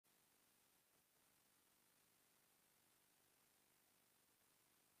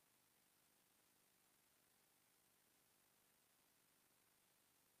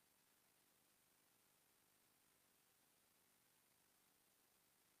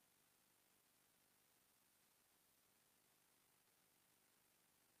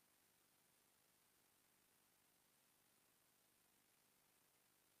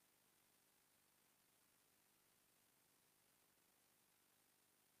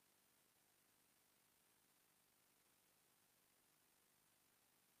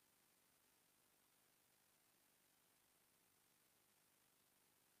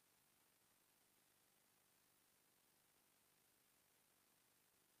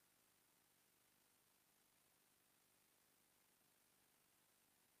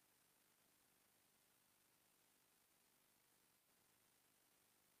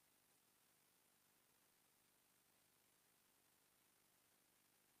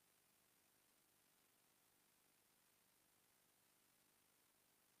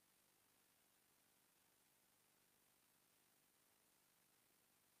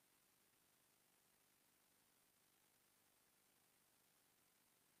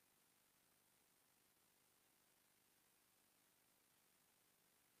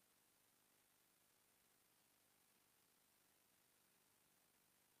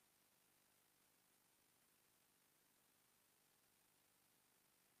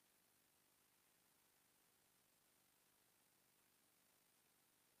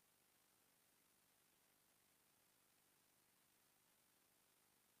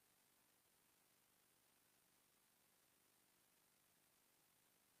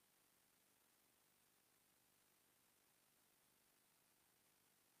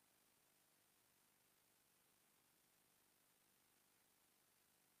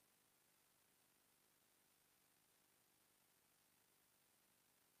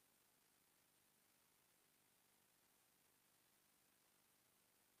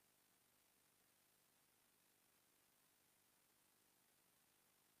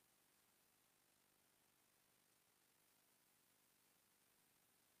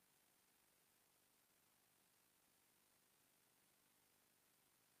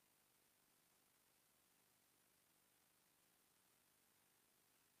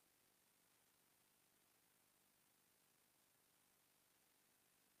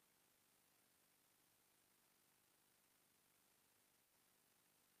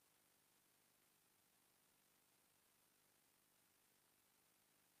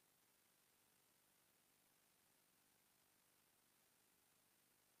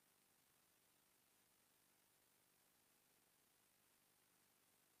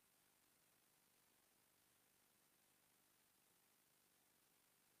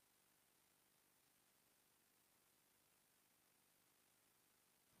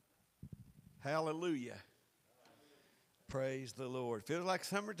Hallelujah. Praise the Lord. Feels like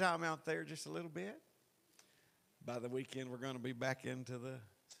summertime out there just a little bit. By the weekend, we're going to be back into the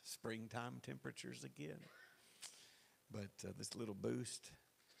springtime temperatures again. But this little boost,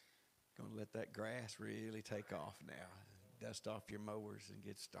 going to let that grass really take off now. Dust off your mowers and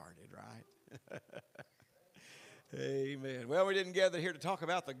get started, right? Amen. Well, we didn't gather here to talk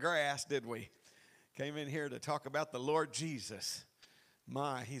about the grass, did we? Came in here to talk about the Lord Jesus.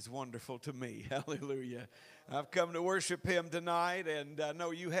 My, he's wonderful to me. Hallelujah. I've come to worship him tonight, and I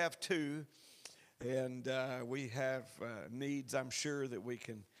know you have too. And we have needs, I'm sure, that we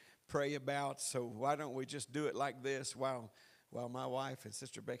can pray about. So why don't we just do it like this while my wife and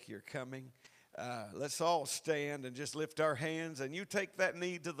Sister Becky are coming. Let's all stand and just lift our hands, and you take that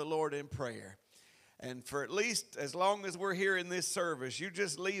need to the Lord in prayer. And for at least as long as we're here in this service, you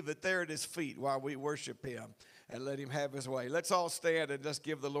just leave it there at his feet while we worship him and let him have his way. Let's all stand and just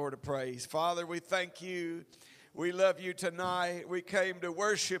give the Lord a praise. Father, we thank you. We love you tonight. We came to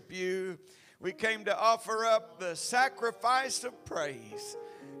worship you. We came to offer up the sacrifice of praise.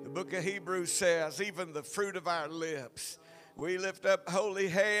 The book of Hebrews says, even the fruit of our lips. We lift up holy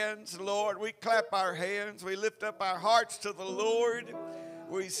hands, Lord. We clap our hands. We lift up our hearts to the Lord.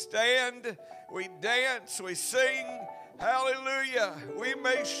 We stand, we dance, we sing. Hallelujah. We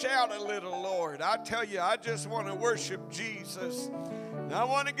may shout a little, Lord. I tell you, I just want to worship Jesus. And I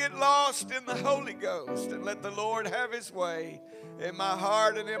want to get lost in the Holy Ghost and let the Lord have his way in my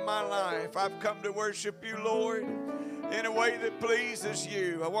heart and in my life. I've come to worship you, Lord, in a way that pleases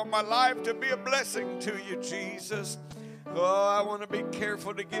you. I want my life to be a blessing to you, Jesus. Oh, I want to be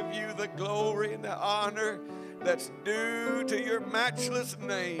careful to give you the glory and the honor that's due to your matchless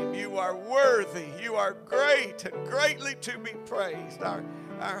name. You are worthy. You are great and greatly to be praised.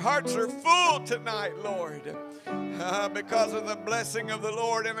 Our hearts are full tonight, Lord, because of the blessing of the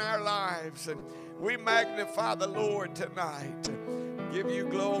Lord in our lives. And we magnify the Lord tonight. Give you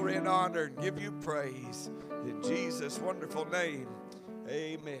glory and honor and give you praise. In Jesus' wonderful name,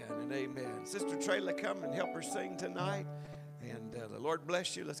 amen and amen. Sister Trayla, come and help her sing tonight. And the Lord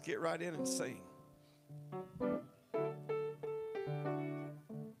bless you. Let's get right in and sing.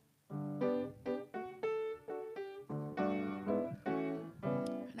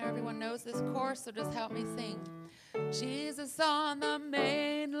 Everyone knows this chorus, so just help me sing. Jesus on the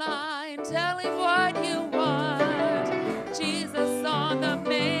main line, tell him what you want. Jesus on the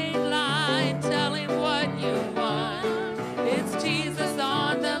main line, tell him what you want. It's Jesus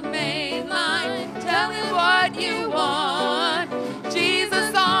on the main line, tell him what you want.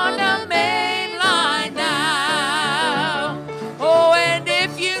 Jesus on the main line now. Oh, and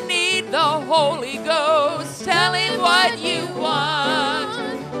if you need the Holy Ghost, tell him what you want.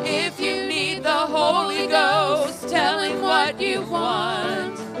 If you need the Holy Ghost, tell him what you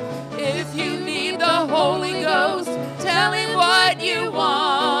want. If you need the Holy Ghost, tell him what you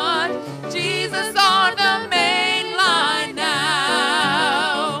want. Jesus on the main line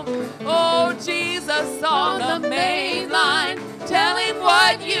now. Oh, Jesus on the main line, tell him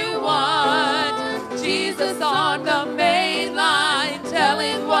what you want. Jesus on the main line, tell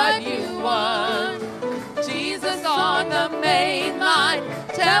him what you want. Jesus on the main line,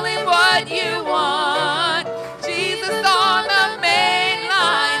 tell him what you want. Jesus on the main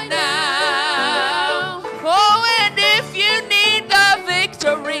line now. Oh, and if you need the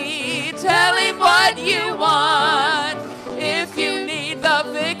victory, tell him what you want. If you need the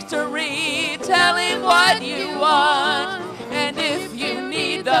victory, tell him what you want. And if you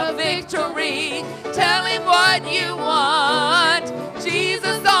need the victory, tell him what you want.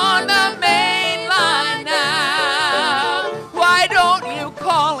 Jesus on the main line now. Why don't you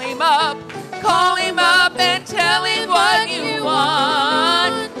call him up? Call him up and tell him what you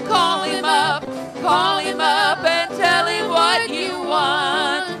want. Call him up and tell him what you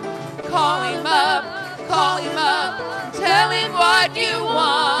want. Call him up, tell him what you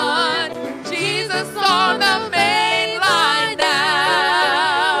want. Jesus on the main line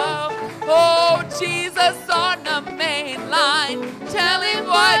now. Oh, Jesus on the main line, tell him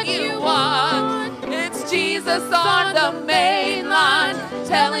what you want. It's Jesus on the main line,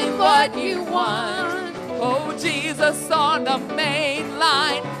 tell him what you want. Oh, Jesus on the main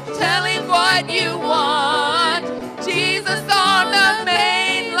line, tell him what you want. Jesus on the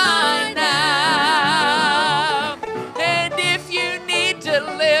main line now. And if you need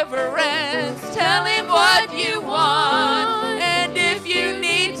deliverance, tell him what you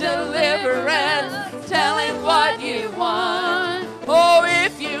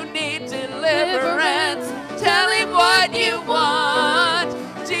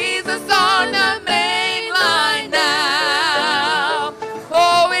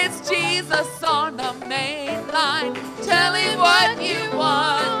Jesus on the main line. Tell him what you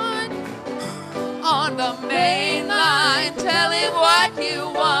want. On the main line, tell him what you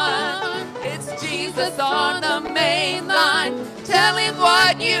want. It's Jesus on the main line. Tell him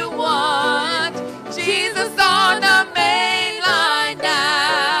what you want. Jesus on the main line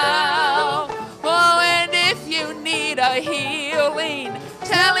now. Oh, and if you need a healing,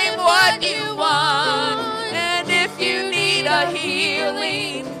 tell him what you want. And if you need a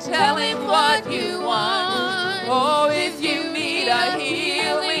healing, tell him what you want. Oh, if you need a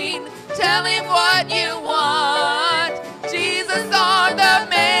healing, tell him what you want. Jesus on the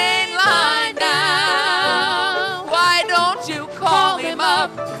main line now. Why don't you call him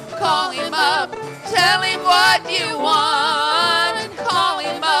up? Call him up. Tell him what you want. Call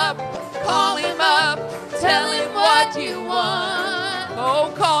him up. Call him up. Tell him what you want.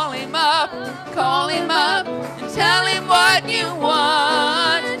 Oh, call him up. Call him up. And tell him what you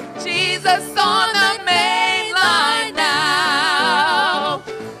want. Jesus on the main line now.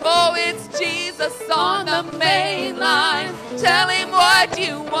 Oh, it's Jesus on the main line. Tell him what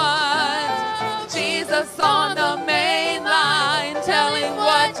you want. Jesus on the main line. Tell him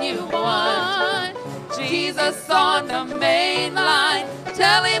what you want. Jesus on the main line.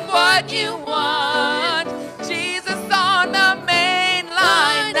 Tell him what you want. Jesus on the main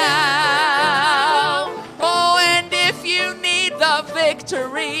line now. Oh, and if you need the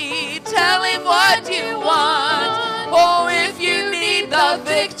victory, tell him what you want. Oh, if you need the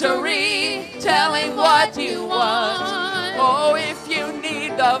victory, tell him what you want. Oh, if you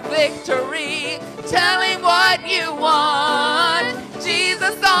need the victory, tell him what you want.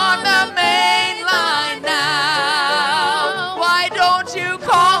 Jesus on the main line now. Why don't you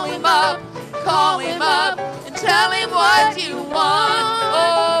call him up? Call him up and tell him what you want.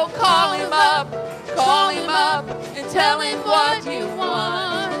 Oh, call him up. Call him up and tell him what you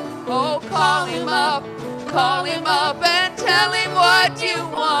want. Oh, call him up. Call him up and tell him what you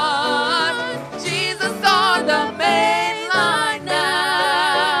want. Jesus on the main line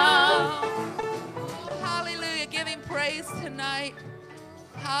now. Hallelujah. Give him praise tonight.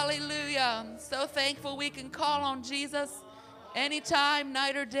 Hallelujah. I'm so thankful we can call on Jesus anytime,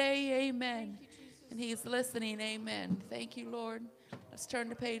 night or day. Amen. And he's listening. Amen. Thank you, Lord. Let's turn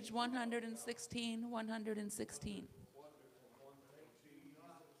to page 116. 116.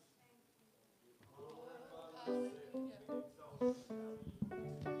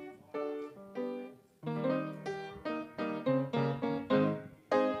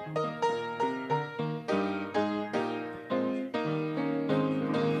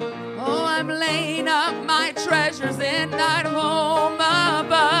 Oh, I'm laying up my treasures in that home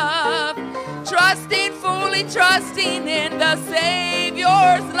above, fully trusting in the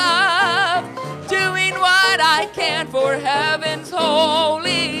Savior's love, doing what I can for heaven's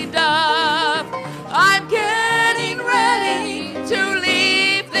holy dove. I'm getting ready to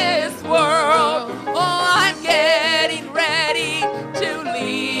leave this world. Oh, I'm getting ready to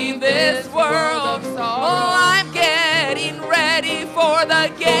leave this world. Oh, I'm getting ready for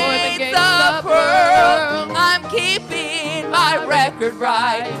the gates of pearl. I'm keeping my record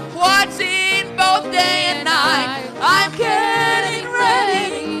right, watching both day and night. I'm getting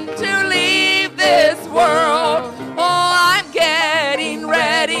ready to leave this world. Oh, I'm getting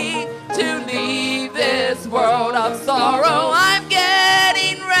ready to leave this world of sorrow. I'm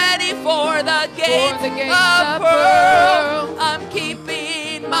getting ready for the gates of pearl. I'm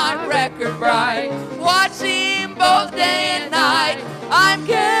keeping my record bright, watching both day and night. I'm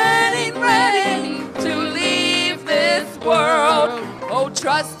getting ready to leave this world. Oh,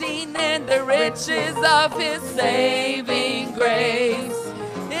 trusting in the riches of his saving grace.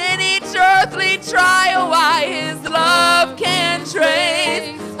 In each earthly trial, why his love can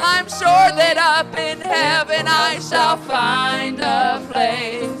trace. I'm sure that up in heaven I shall find a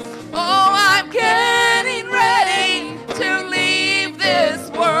place. Oh, I'm getting ready to leave this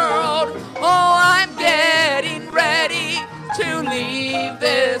world. Oh, I'm getting ready to leave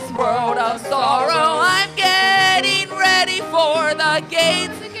this world of sorrow. I'm getting ready for the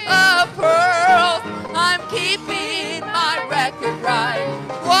gates of pearls. I'm keeping my record right,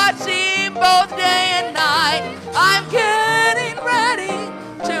 watching both day and night. I'm getting ready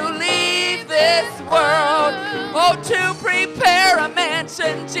to leave this world. Oh, to prepare a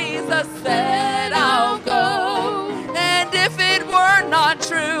mansion, Jesus said I'll go. And if it were not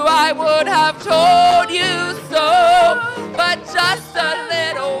true, I would have told you so. But just a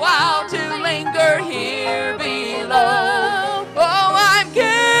little while to linger here below. Oh, I'm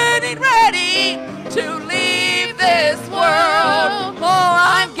getting ready to leave this world. Oh,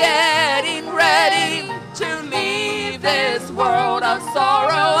 I'm getting ready to leave this world of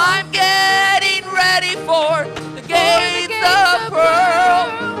sorrow. I'm getting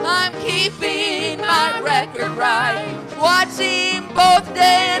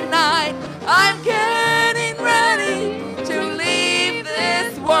day and night. I'm getting ready to leave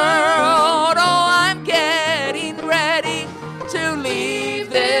this world. Oh, I'm getting ready to leave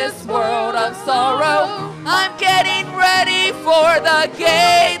this world of sorrow. I'm getting ready for the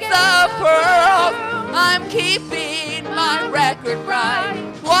gates of pearl. I'm keeping my record right,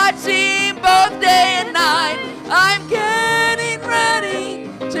 watching both day and night. I'm getting ready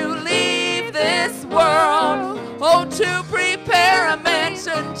to leave this world. Oh, to prepare a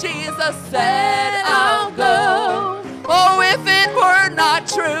mansion, Jesus said I'll go. Oh, if it were not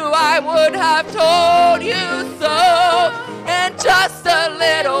true, I would have told you so. And just a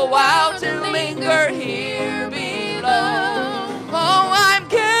little while to linger here below. Oh, I'm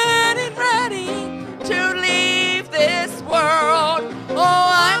getting ready to leave this world. Oh,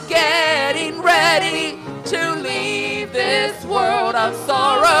 I'm getting ready to leave this world of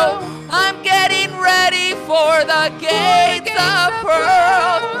sorrow. I'm getting ready for the gates of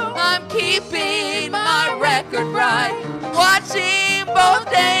pearl. I'm keeping my record right, watching both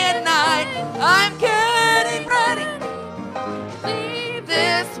day and night. I'm getting ready to leave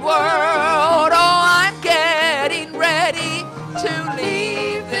this world. Oh, I'm getting ready to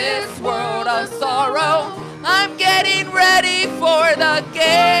leave this world of sorrow. I'm getting ready for the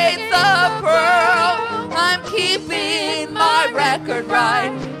gates of pearl. I'm keeping my record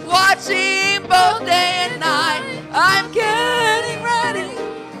right, watching both day and night. I'm getting ready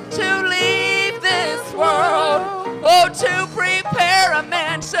to leave this world. Oh, to prepare a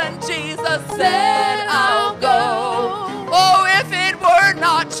mansion, Jesus said I'll go. Oh, if it were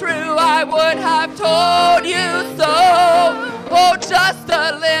not true, I would have told you so. Oh, just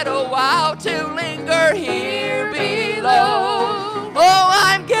a little while to linger here below. Oh,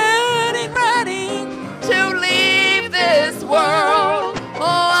 I'm getting ready to leave this world.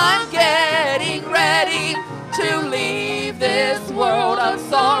 Oh, I'm getting ready to leave this world of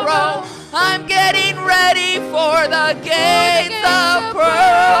sorrow. I'm getting ready for the gates of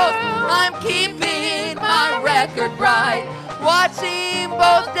pearl. I'm keeping my record right, watching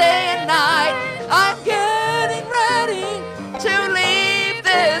both day and night. I'm getting ready to leave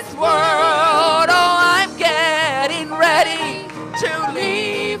this world. Oh, I'm getting ready to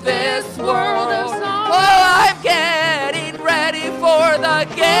leave this world. Oh, I'm getting ready for the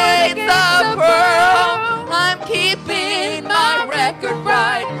gates of pearl. I'm keeping my record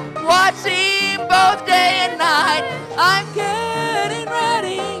right, watching both day and night. I'm getting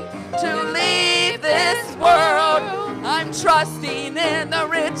ready to leave this world. I'm trusting in the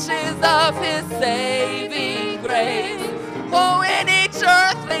riches of His saving grace. Oh, in each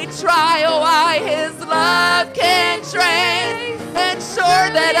earthly trial, I His love can trace. And sure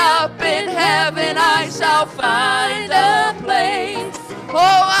that up in heaven I shall find a place.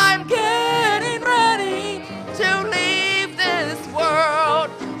 Oh, I'm getting ready to leave this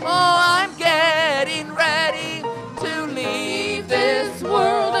world. Oh, I'm getting ready to leave this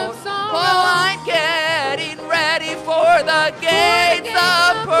world. Oh, I'm getting ready for the gates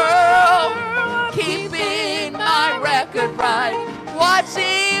of pearl. Keeping my record right,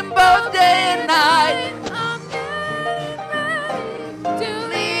 watching both day and night. I'm getting ready to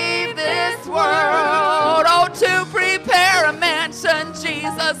leave this world. Oh, to prepare a mansion,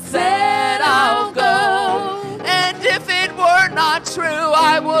 Jesus said I'll go. And if it were not true,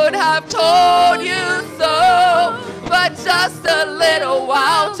 I would have told you so. But just a little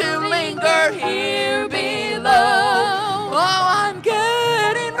while to linger here below. Oh, I'm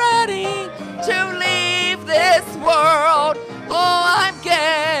getting ready to leave this world. Oh, I'm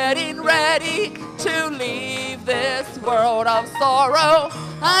getting ready to leave this world of sorrow.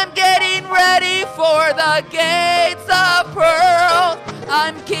 I'm getting ready for the gates of pearl.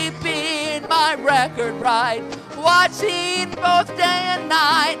 I'm keeping my record right, watching both day and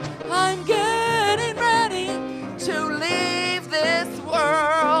night. I'm getting ready to leave this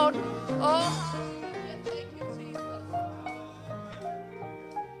world. Oh, thank you, Jesus.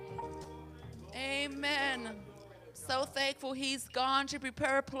 Amen. So thankful He's gone to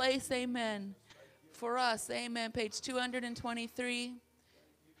prepare a place, amen, for us. Amen. Page 223.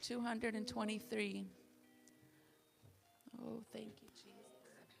 223. Oh, thank you, Jesus.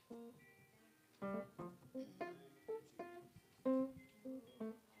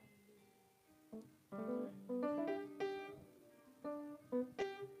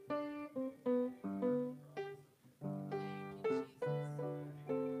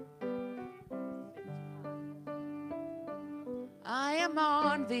 I am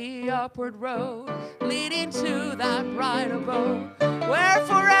on the upward road, leading to that bright abode, where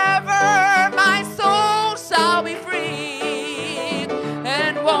forever my soul shall be free.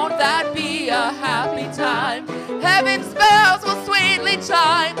 And won't that be a happy time? Heaven's bells will sweetly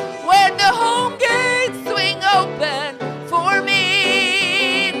chime when the home gates swing open for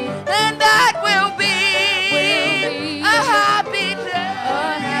me. And that will be a happy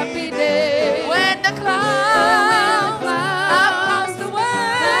day when the clouds have passed away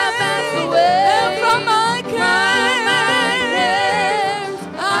and from my cares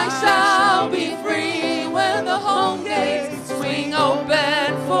I shall be free when the home gates swing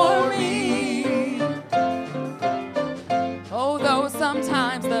open for me. Although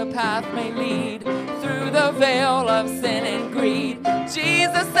sometimes the path may lead through the veil of sin and greed,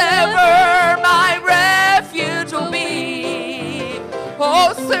 Jesus ever my refuge will be.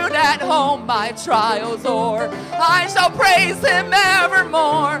 Oh, soon at home my trials o'er, I shall praise him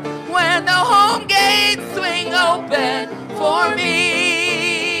evermore when the home gates swing open for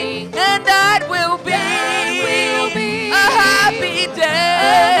me. And that will be a happy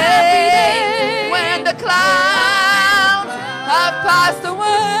day when the clouds have passed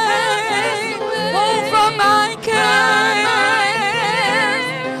away. Oh, from my cares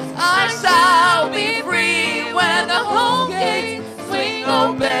I shall be free when the home gates swing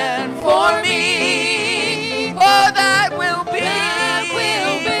open for me. Oh, that will be a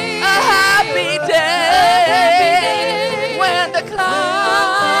happy day when the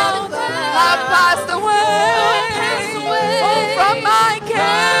clouds have passed away. Oh, from my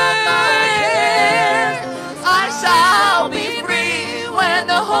cares I shall be free when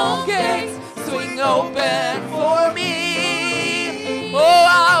the home gates swing open for me. Oh,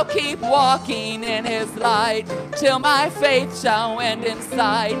 I'll keep walking in his light till my faith shall end in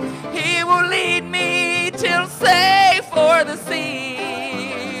sight. He will lead me till safe for the sea.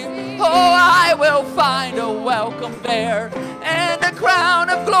 Oh, I will find a welcome there and a crown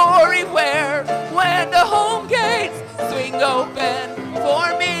of glory wear when the home gates swing open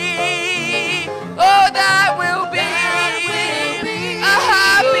for me. Oh, that will be a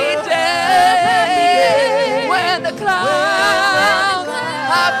happy day when the clouds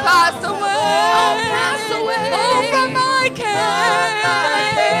have passed away. Oh, from my cares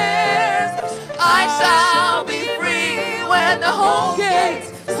I shall be free when the home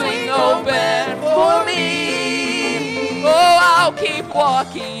gates swing open for me. Oh, I'll keep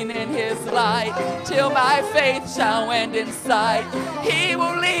walking in his light till my faith shall end in sight. He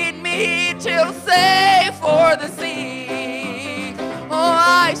will lead me till safe for the sea. Oh,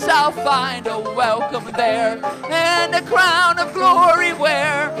 I shall find a welcome there and a crown of glory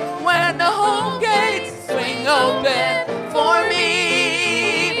wear when the home gates swing open for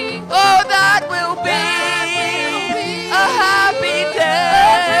me. Oh, that will be a happy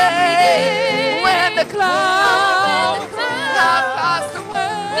day when the clouds have passed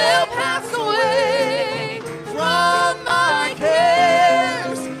away from my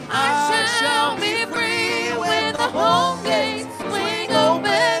cares. I shall be free when the home gates swing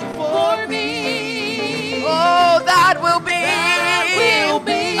open for me. Oh, that will be a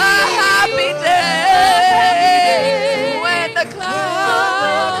happy day when the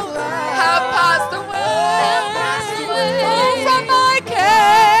clouds have passed away. Oh, from my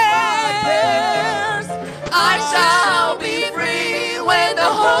cares I shall be free when the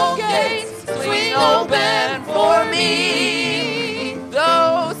home gates swing open for me.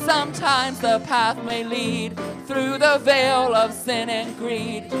 Though sometimes the path may lead through the veil of sin and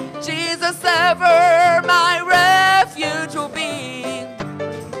greed, Jesus ever my refuge will be.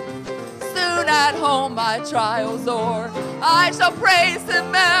 Soon at home my trials o'er, I shall praise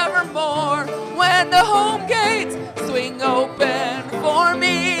him evermore when the home gates swing open for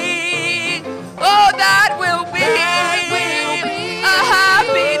me. Oh, that will be a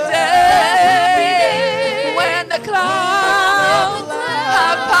happy day when the clouds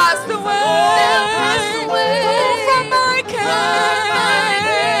have passed away. Oh, from my cares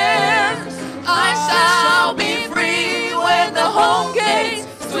I shall be free when the home gates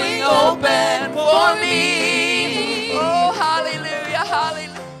swing open for me. Oh, hallelujah,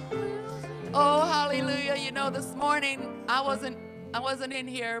 hallelujah. Oh, hallelujah. You know, this morning I wasn't in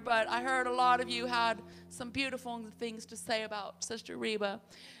here, but I heard a lot of you had some beautiful things to say about Sister Reba.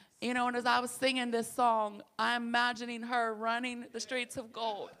 You know, and as I was singing this song, I'm imagining her running the streets of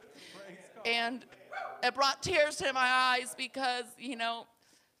gold. And it brought tears to my eyes because, you know,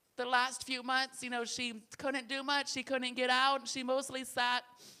 the last few months, you know, she couldn't do much. She couldn't get out. She mostly sat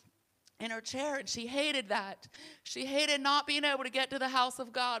in her chair, and she hated that. She hated not being able to get to the house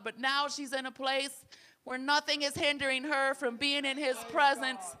of God. But now she's in a place where nothing is hindering her from being in his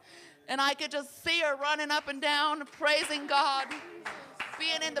presence. And I could just see her running up and down, praising God,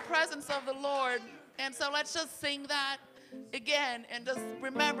 being in the presence of the Lord. And so let's just sing that again and just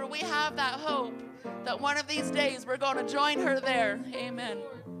remember we have that hope that one of these days we're going to join her there. Amen.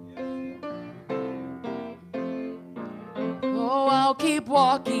 Oh, I'll keep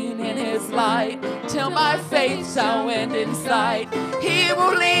walking in his light till my faith shall end in sight. He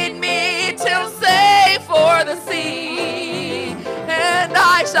will lead me till safe for the sea, and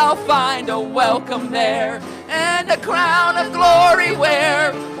I shall find a welcome there and a crown of glory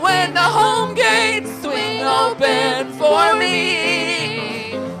wear when the home gates swing open for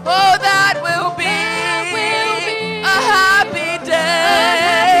me. Oh, that will be a happy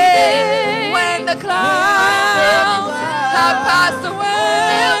day when the clouds have passed away.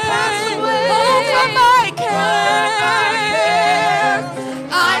 Oh, from my cares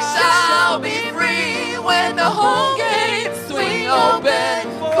I shall be free when the home gates swing open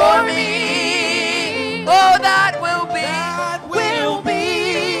for me. Oh, that will be a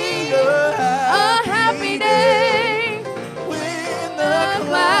happy day when the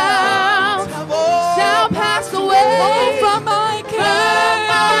clouds shall pass away. From my cares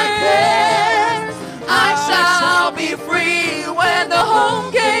I shall be free when the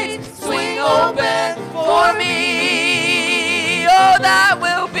home gates swing open for me. Oh, that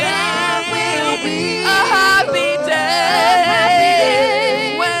will be a happy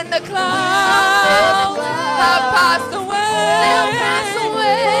day when the clouds have passed away.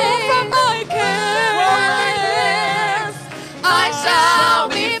 From my cares I shall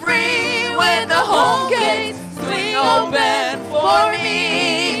be free when the home gates swing open for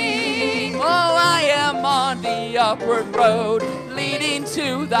me. Oh, I am on the upward road leading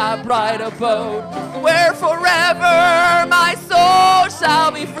to thy bright abode, where forever my soul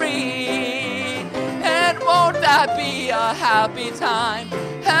shall be free. And won't that be a happy time?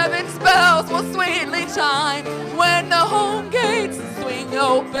 Heaven's bells will sweetly chime when the home gates swing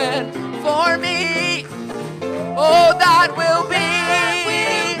open for me. Oh, that will be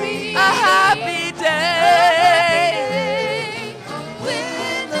a happy day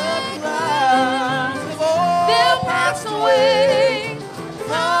when the clouds they'll pass away.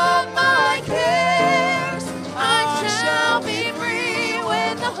 From my cares I shall be free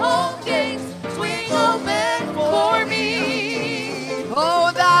when the home gates swing open for me.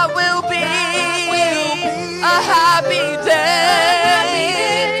 Oh, that will be a happy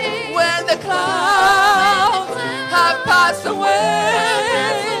day when the clouds have passed away.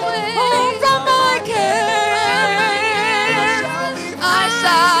 Oh, from my cares I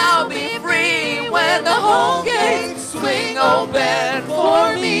shall be free when the home gates swing open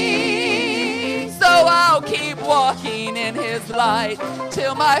for me. So I'll keep walking in his light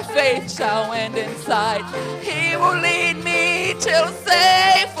till my faith shall end in sight. He will lead me till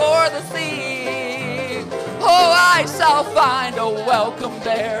safe for the sea. Oh, I shall find a welcome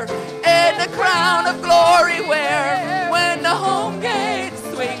there and a crown of glory wear when the home gates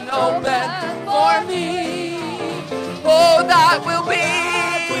swing open for me. Oh, that will be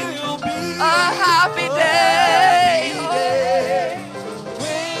a happy day when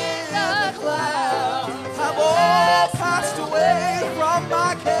the clouds have all passed away. From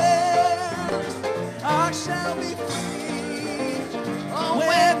my cares I shall be free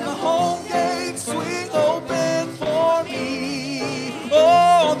when the home gates swing open for me.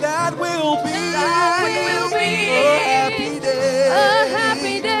 Oh, that will be a happy day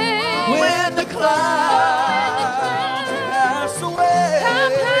when the clouds pass away.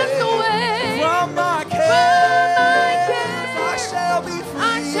 From my cares I shall be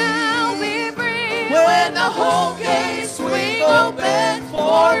free when the home gates swing open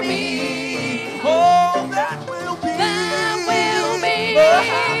for me. Oh, that will be a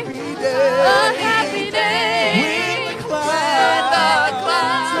happy day when the clouds have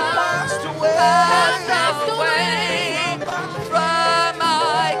passed away. From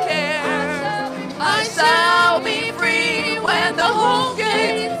my cares I shall be free when the home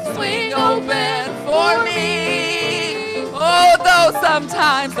gates swing open for me. Oh, though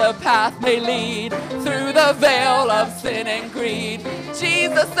sometimes the path may lead through the veil of sin and greed,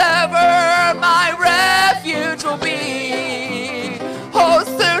 Jesus ever my refuge will be. Oh,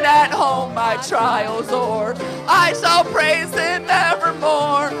 soon at home my trials o'er, I shall praise him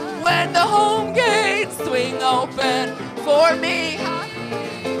evermore when the home gates swing open for me.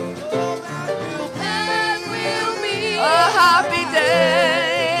 That will be a happy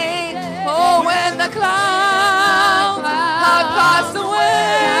day. Oh, when the clouds have passed away.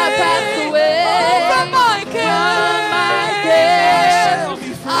 Oh, from my cares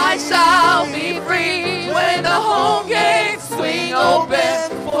I shall be free when the home gates swing open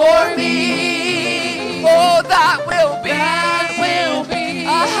for me. Oh, that will be a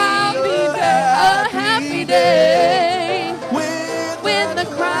happy day when the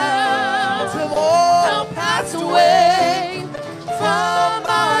crowds have all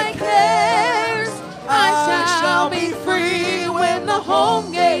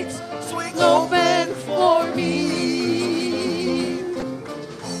home gates swing open for me.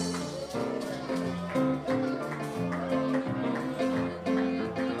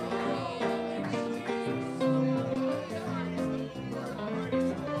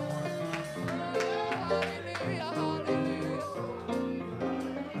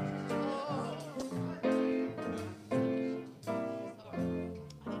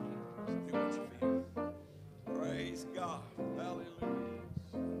 Praise God. Hallelujah.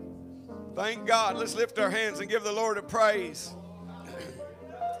 Thank God. Let's lift our hands and give the Lord a praise.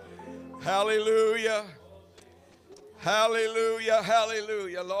 Hallelujah. Hallelujah.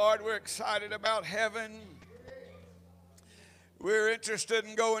 Hallelujah. Lord, we're excited about heaven. We're interested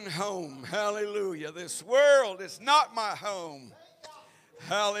in going home. Hallelujah. This world is not my home.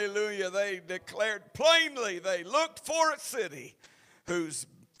 Hallelujah. They declared plainly they looked for a city whose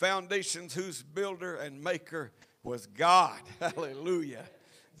foundations, whose builder and maker was God. Hallelujah.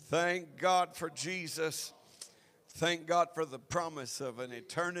 Thank God for Jesus. Thank God for the promise of an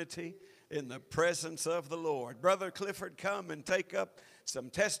eternity in the presence of the Lord. Brother Clifford, come and take up some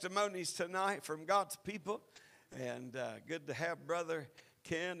testimonies tonight from God's people. And good to have Brother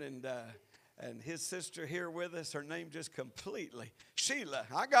Ken and his sister here with us. Her name just completely, Sheila.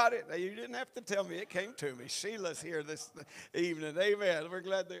 I got it. You didn't have to tell me. It came to me. Sheila's here this evening. Amen. We're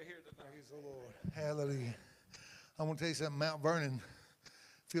glad they're here tonight. Praise the Lord. Hallelujah. I want to tell you something. Mount Vernon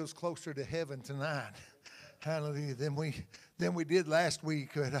feels closer to heaven tonight. Hallelujah. Than we did last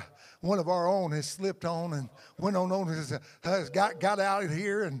week. One of our own has slipped on and went on has got out of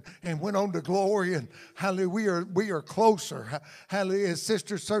here and went on to glory. And hallelujah, we are closer. Hallelujah.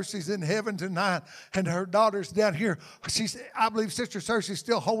 Sister Cersei's in heaven tonight, and her daughter's down here. I believe Sister Cersei's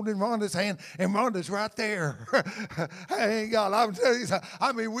still holding Rhonda's hand, and Rhonda's right there. Hey God, I'm telling you,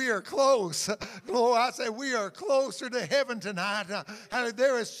 I mean, we are close. Lord, I say we are closer to heaven tonight. Hallelujah,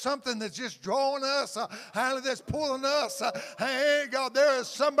 there is something that's just drawing us. Hallelujah, that's pulling us. Hey, God, there is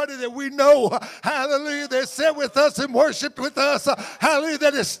somebody that we know, hallelujah, that sat with us and worshiped with us, hallelujah,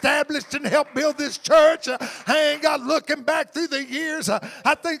 that established and helped build this church. Hey, God, looking back through the years,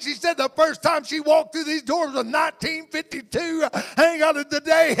 I think she said the first time she walked through these doors was 1952. Hey, God, the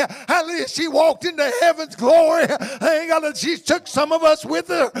day, hallelujah, she walked into heaven's glory. Hey, God, she took some of us with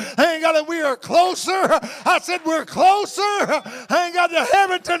her. Hey, God, and we are closer. I said we're closer. Hey, God, to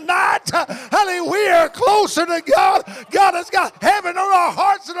heaven tonight. Hallelujah, we are closer to God. God has got heaven on our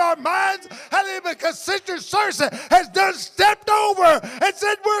hearts and our minds. Hallelujah, because Sister Cersei has done stepped over and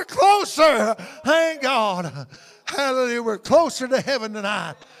said we're closer. Thank God. Hallelujah, we're closer to heaven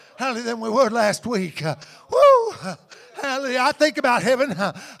tonight. Hallelujah, than we were last week. Woo! Hallelujah. I think about heaven.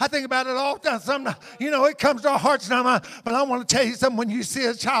 I think about it all the time. Sometimes, it comes to our hearts and our mind. But I want to tell you something. When you see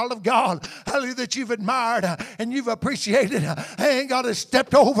a child of God, hallelujah, that you've admired and you've appreciated, and God has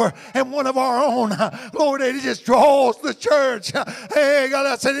stepped over, and one of our own, Lord, it just draws the church. Hey, God,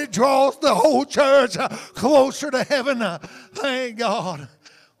 I said it draws the whole church closer to heaven. Thank God.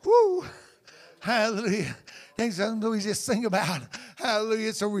 Woo. Hallelujah. Things we just sing about. Hallelujah.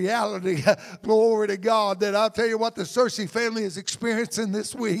 It's a reality. Glory to God. That I'll tell you what the Cersei family is experiencing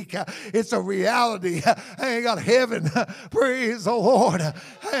this week. It's a reality. I ain't got heaven. Praise the Lord.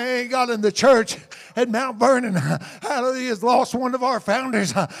 I ain't got in the church at Mount Vernon. Hallelujah. Has lost one of our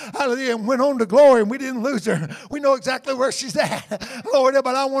founders. Hallelujah. And went on to glory, and we didn't lose her. We know exactly where she's at. Lord,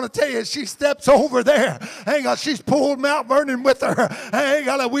 but I want to tell you, she steps over there. Hang on, she's pulled Mount Vernon with her. Hang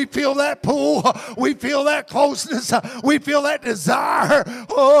on, we feel that pull. We feel that closeness. We feel that desire.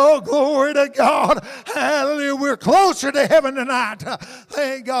 Oh, glory to God. Hallelujah. We're closer to heaven tonight.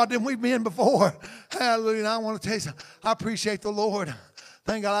 Thank God than we've been before. Hallelujah. And I want to tell you something. I appreciate the Lord.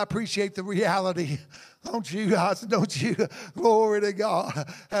 Thank God I appreciate the reality. Don't you guys? Don't you? Glory to God.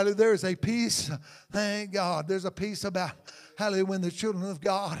 Hallelujah. There is a peace. Thank God. There's a peace about, hallelujah, when the children of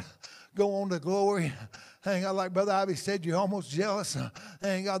God go on to glory. Thank God, like Brother Ivy said, you're almost jealous.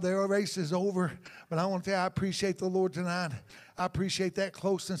 Thank God their race is over. But I want to tell you, I appreciate the Lord tonight. I appreciate that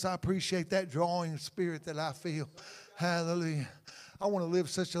closeness. I appreciate that drawing spirit that I feel. Hallelujah. I want to live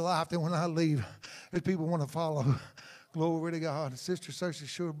such a life that when I leave, that people want to follow. Glory to God. Sister Cersei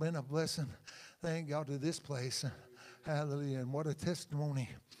sure been a blessing. Thank God to this place. Hallelujah. And what a testimony.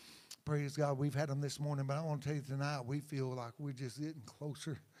 Praise God. We've had them this morning, but I want to tell you tonight, we feel like we're just getting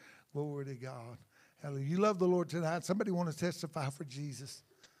closer. Glory to God. Hallelujah. You love the Lord tonight. Somebody want to testify for Jesus.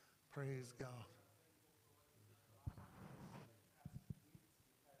 Praise God.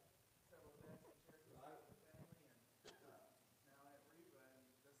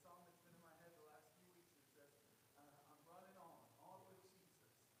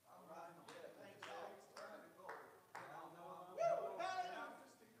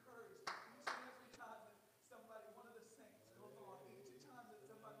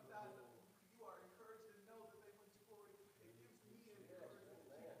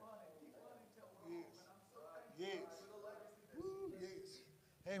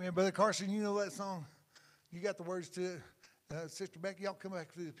 Amen. Brother Carson, you know that song? You got the words to it. Sister Becky, y'all come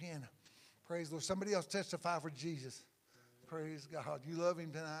back through the piano. Praise the Lord. Somebody else testify for Jesus. Praise God. You love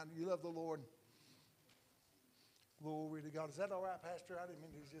him tonight. You love the Lord. Glory to God. Is that all right, Pastor? I didn't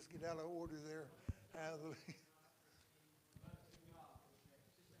mean to just get out of order there. Hallelujah.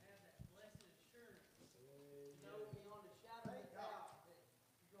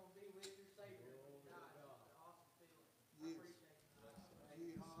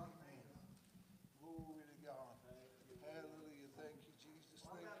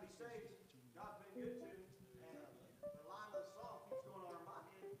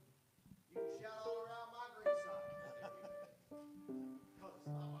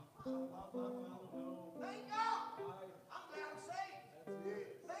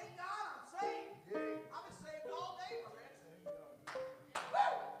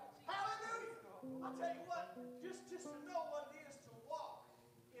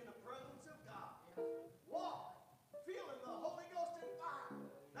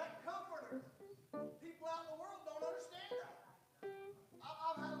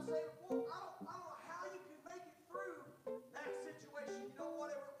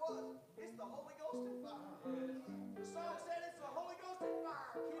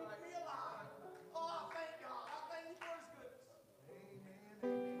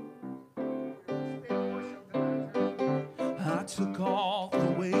 I took off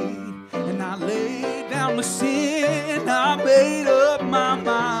the weight and I laid down the sin. I made up my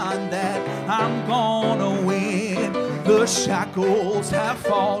mind that I'm gonna win. The shackles have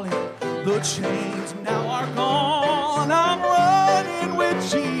fallen, the chains now are gone. I'm running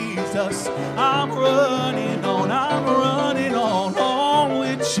with Jesus. I'm running on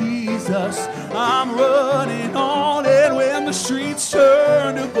with Jesus. I'm running on, and when the streets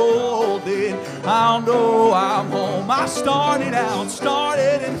turn to gold, then I'll know I'm home. I started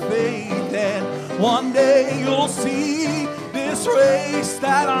in faith, and one day you'll see this race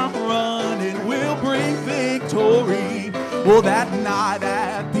that I'm running will bring victory. Well, that night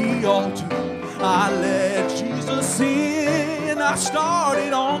at the altar, I let Jesus in. I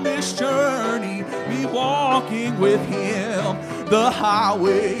started on this journey, be walking with him. The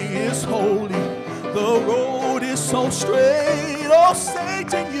highway is holy, the road is so straight. Oh,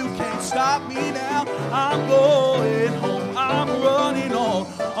 Satan, you can't stop me now. I'm going home. I'm running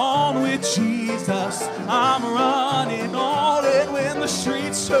on with Jesus. I'm running on, and when the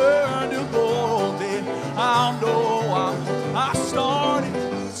streets turn to gold, then I'll know I started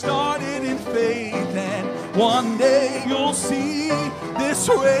in faith, and one day you'll see this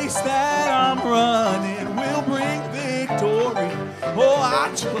race that I'm running will bring victory. Oh,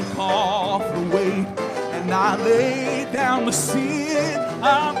 I took off the weight and I laid down the sin.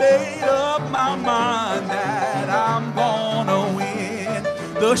 I made up my mind that I'm gonna win.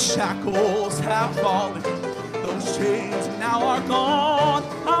 The shackles have fallen, those chains now are gone.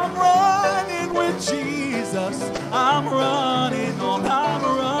 I'm running with Jesus. I'm running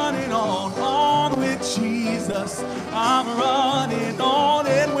on with Jesus. I'm running on,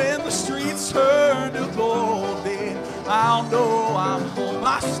 and when the streets turn to gold, then I'll know I'm home.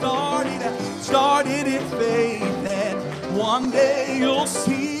 I started in faith, and one day you'll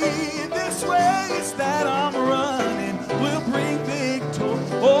see this race that I'm running will bring victory.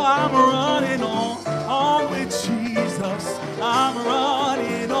 Oh, I'm running on with Jesus. I'm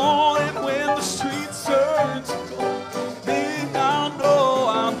running on, and when the streets turn to gold, then I'll know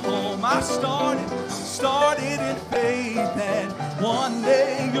I'm home. I started in faith, and one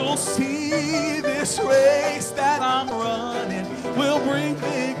day you'll see this race that I'm running will bring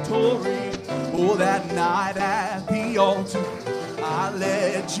victory. Oh, that night at the altar, I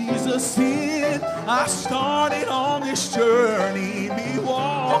let Jesus in. I started on this journey, me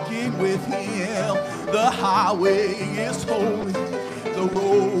walking with him. The highway is holy, the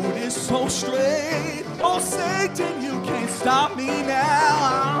road is so straight. Oh, Satan, you can't stop me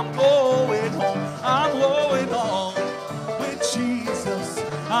now. I'm going on with Jesus.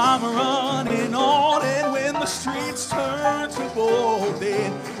 I'm running on, and when the streets turn to gold,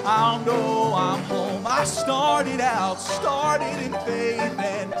 then I'll know I'm home. I started in faith,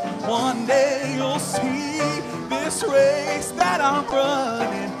 and one day you'll see this race that I'm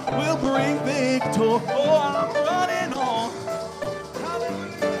running will bring victory. Oh, I'm running on.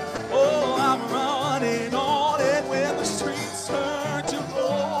 Oh, I'm running on, and when the streets turn to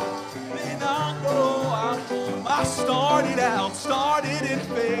gold, then I'll know I'm home. I started in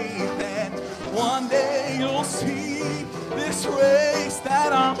faith, and one day you'll see this race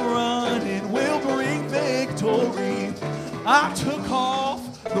that I'm running will bring victory. I took off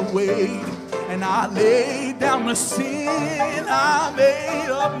the weight and I laid down the sin. I made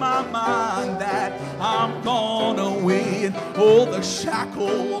of my mind that I'm gonna win. Oh, the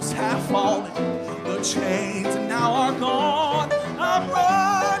shackles have fallen, the chains now are gone. I'm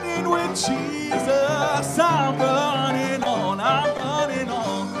running with Jesus. I'm running on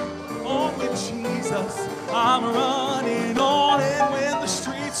with Jesus. I'm running on, and when the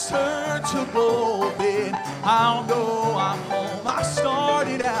streets turn to gold, then I'll know I'm home. I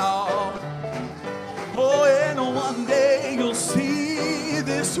started out. Oh, and one day you'll see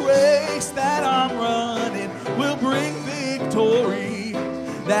this race that I'm running will bring victory.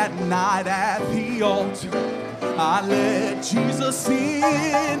 That night at the altar, I let Jesus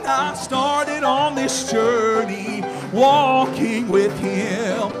in. I started on this journey, walking with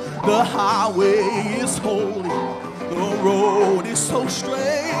him. The highway is holy, the road is so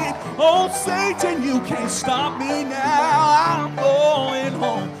straight. Oh, Satan, you can't stop me now. I'm going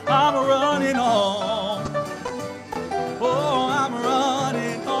home, I'm running on. Oh, I'm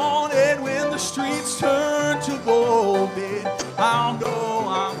running on, and when the streets turn to gold, then I'll know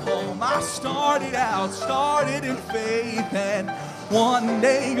I'm home. I started in faith, and one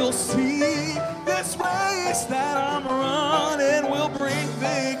day you'll see this race that I'm running will bring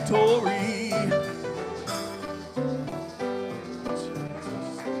victory.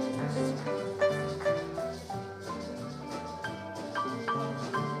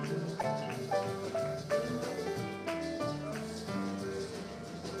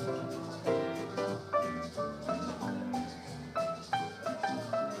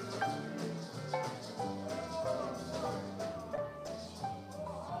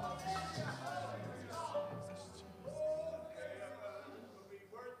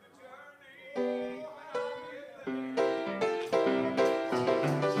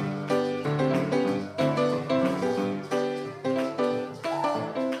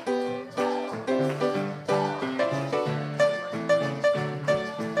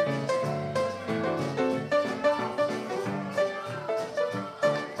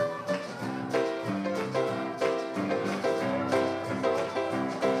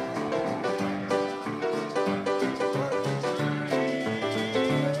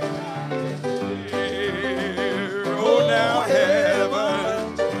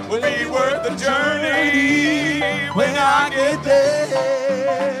 When I get there,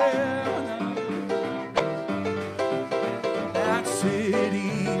 that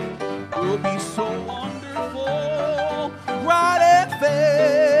city will be so wonderful, bright and fair.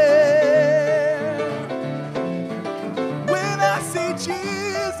 When I see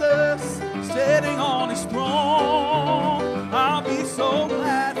Jesus sitting on his throne, I'll be so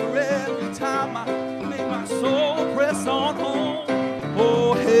glad for every time I make my soul press on home.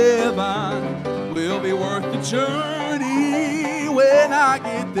 Oh, heaven will be worth the journey when I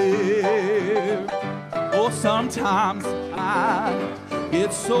get there. Oh, sometimes I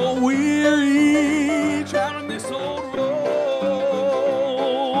get so weary traveling this old road.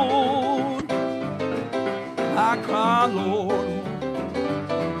 I cry, Lord,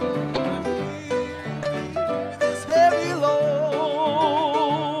 this heavy load.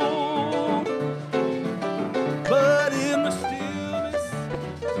 But in the stillness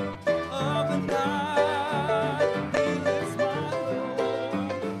of the night, he lifts my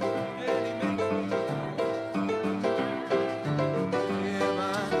load, and he makes me whole.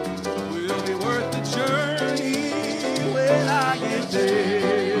 Will be worth the journey when I get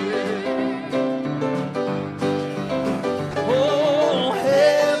there. Oh,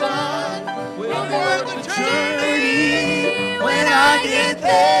 heaven will be worth the journey when I get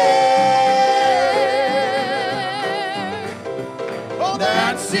there. Oh,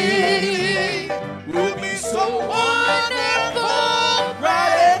 that city will be so wonderful,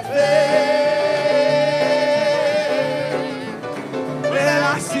 bright and fair. When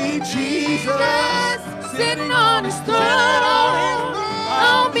I see Jesus Sitting on his throne,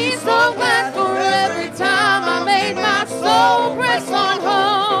 I'll be so glad for every time I made my soul press on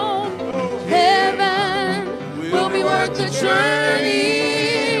home. Heaven will be worth the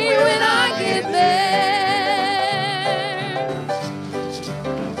journey when I get there.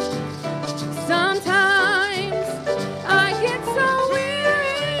 Sometimes I get so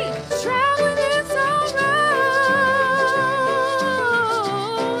weary traveling this old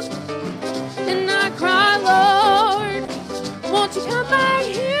road, and I cry, Lord, won't you come by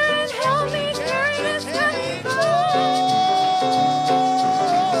here and help me carry this heavy load?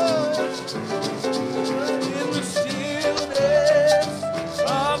 in the stillness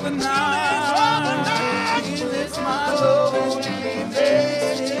of the night, he lifts my load and he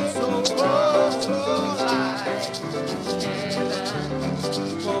makes it so close to light.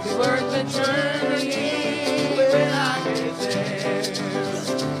 Will be worth the journey when I get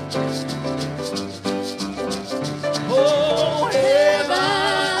there.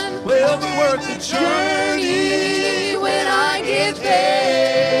 worth the journey when I get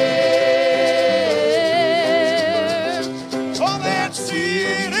there. Oh, that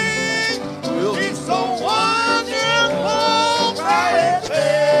city will be so wonderful right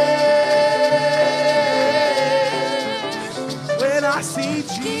there. When I see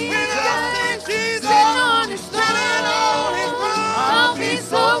Jesus sitting on his throne, I'll be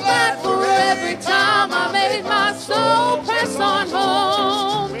so glad for every time I made my soul press on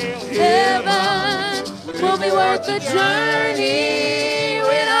home. Heaven will be worth the journey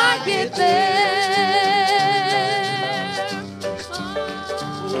when I get there.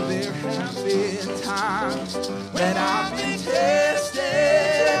 Oh, there have been times when I've been tested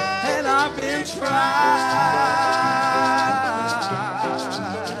and I've been tried.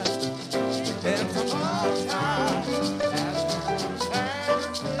 And sometimes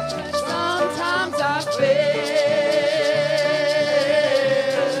I fail.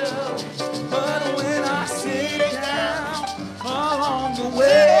 But when I sit down along the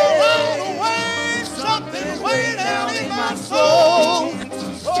way, something way down in my soul.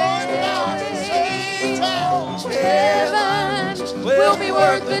 Heaven will be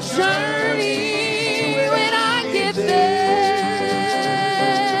worth the journey when I get there.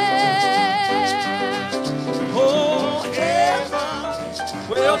 Oh, heaven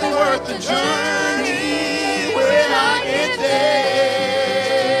will be worth the journey when I get there.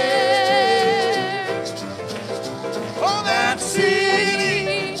 Oh, that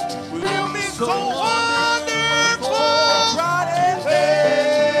city will be so wonderful right there.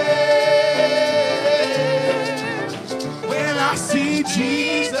 When I see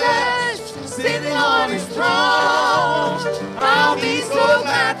Jesus sitting on his throne, I'll be so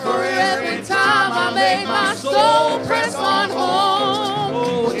glad for every time I make my soul press on home.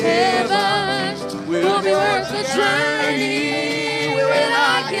 Oh, heaven will be worth the journey when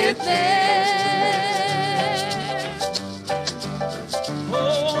I get there.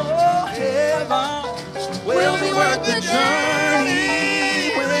 Oh, heaven will be worth the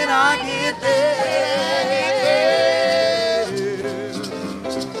journey when I get there.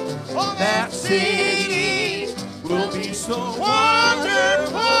 Oh, that city will be so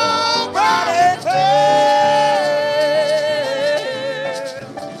wonderful right there.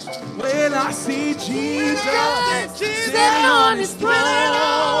 When I see Jesus sitting on his throne,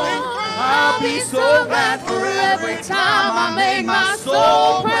 I'll be so glad for every time I make my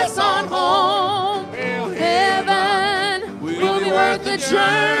soul press on home. Heaven will be worth the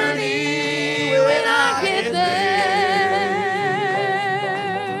journey when I get there.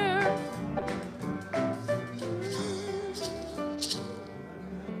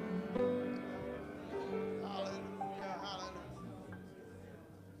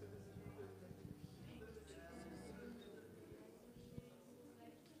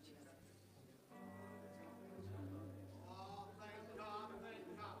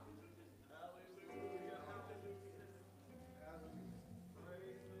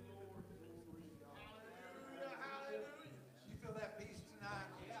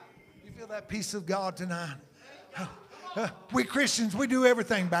 That peace of God tonight. We Christians, we do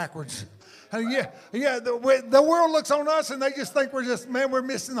everything backwards. The world looks on us and they just think we're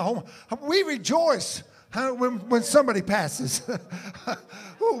missing the home. We rejoice when somebody passes.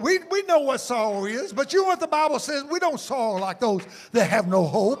 We know what sorrow is, but you know what the Bible says? We don't sorrow like those that have no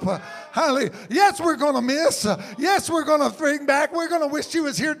hope. Hallelujah. Yes, we're going to miss. Yes, we're going to bring back. We're going to wish she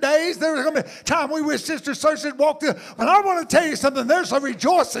was here days. There's going to be time we wish Sister Search had walked in. But I want to tell you something. There's a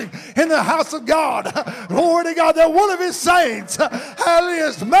rejoicing in the house of God. Glory to God that one of his saints, hallelujah,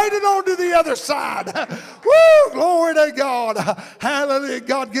 has made it on to the other side. Woo, glory to God. Hallelujah.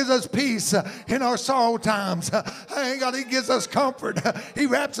 God gives us peace in our sorrow times. God, he gives us comfort. He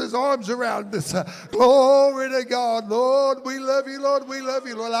wraps his arms around us. Glory to God. Lord, we love you. Lord, we love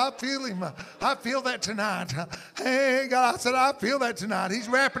you. Lord, I feel him. I feel that tonight. Hey, God, I said, I feel that tonight. He's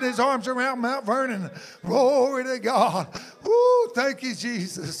wrapping his arms around Mount Vernon. Glory to God. Woo, thank you,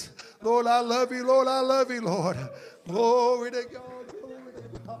 Jesus. Lord, I love you. Lord, I love you, Lord. Glory to God. Glory to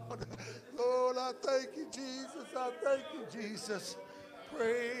God. Lord, I thank you, Jesus. I thank you, Jesus.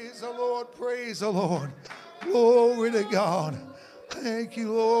 Praise the Lord. Praise the Lord. Glory to God. Thank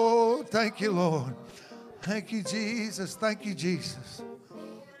you, Lord. Thank you, Lord. Thank you, Jesus. Thank you, Jesus.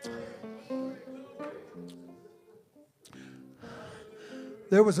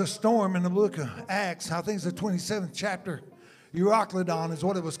 There was a storm in the book of Acts. I think it's the 27th chapter. Euroclydon is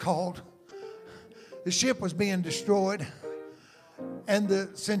what it was called. The ship was being destroyed. And the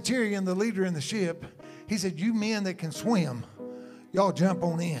centurion, the leader in the ship, he said, you men that can swim, y'all jump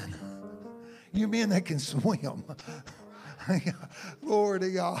on in. You men that can swim. Glory to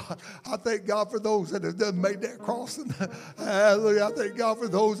God. I thank God for those that have done made that crossing. Hallelujah. I thank God for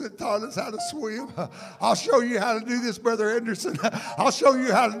those that taught us how to swim. I'll show you how to do this, Brother Anderson. I'll show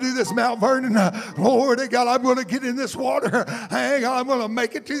you how to do this, Mount Vernon. Glory to God. I'm going to get in this water. Hang on. I'm going to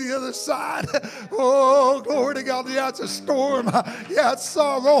make it to the other side. Oh, glory to God. Yeah, it's a storm. Yeah, it's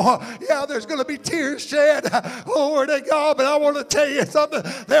sorrow. Yeah, there's going to be tears shed. Glory to God. But I want to tell you something.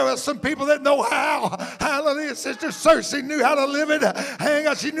 There are some people that know how. Hallelujah. Sister Cersei knew how to live it. Hang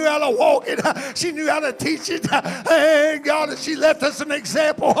on. She knew how to walk it. She knew how to teach it. Hang God. And she left us an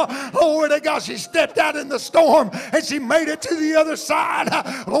example. Glory to God. She stepped out in the storm and she made it to the other side.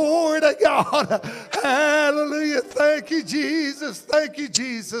 Glory to God. Hallelujah. Thank you, Jesus. Thank you,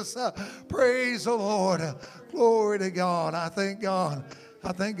 Jesus. Praise the Lord. Glory to God. I thank God.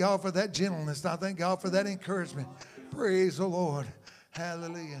 I thank God for that gentleness. I thank God for that encouragement. Praise the Lord.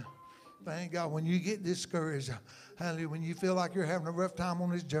 Hallelujah. Thank God. When you get discouraged, hallelujah, when you feel like you're having a rough time on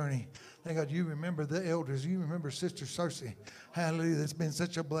this journey, thank God you remember the elders. You remember Sister Cersei. Hallelujah. That's been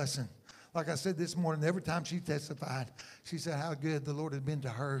such a blessing. Like I said this morning, every time she testified, she said how good the Lord has been to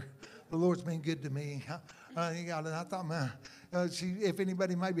her. The Lord's been good to me. And I thought, man, if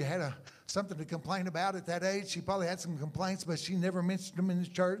anybody maybe had something to complain about at that age, she probably had some complaints, but she never mentioned them in the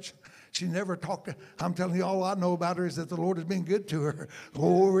church. She never talked. I'm telling you, all I know about her is that the Lord has been good to her.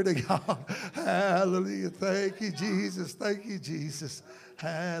 Glory to God. Hallelujah. Thank you, Jesus. Thank you, Jesus.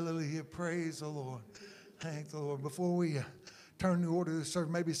 Hallelujah. Praise the Lord. Thank the Lord. Before we turn the order of the service,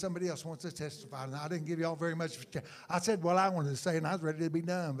 maybe somebody else wants to testify. Now, I didn't give y'all very much. I said what I wanted to say, and I was ready to be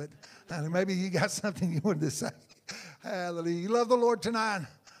done. But maybe you got something you wanted to say. Hallelujah. You love the Lord tonight.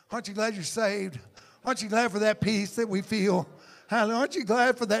 Aren't you glad you're saved? Aren't you glad for that peace that we feel? Hallelujah. Aren't you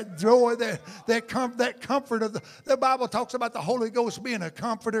glad for that joy, that comfort of the Bible talks about the Holy Ghost being a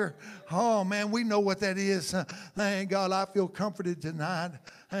comforter. Oh, man, we know what that is. Thank God I feel comforted tonight.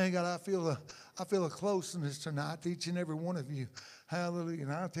 Thank God I feel a closeness tonight to each and every one of you. Hallelujah.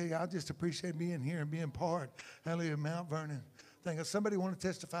 And I'll tell you, I just appreciate being here and being part. Hallelujah, Mount Vernon. Thank God. Somebody want to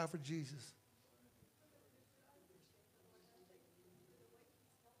testify for Jesus?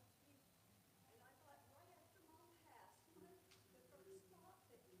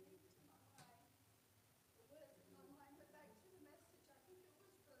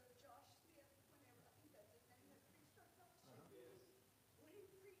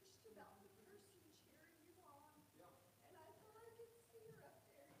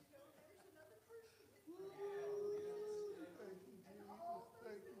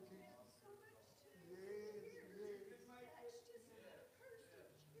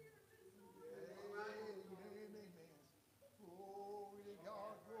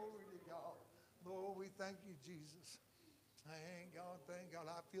 Lord, we thank you, Jesus. Thank God.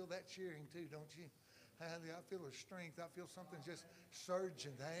 I feel that cheering too, don't you? Hallelujah. I feel a strength. I feel something just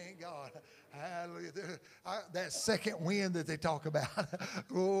surging. Thank God. Hallelujah. That second wind that they talk about.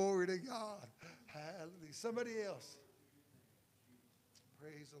 Glory to God. Hallelujah. Somebody else.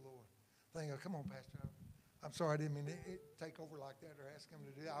 Praise the Lord. Thank God. Come on, Pastor. I'm sorry I didn't mean to take over like that or ask him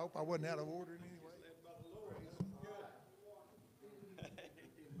to do that. I hope I wasn't out of order in any way.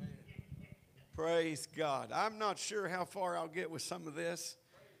 Praise God. I'm not sure how far I'll get with some of this.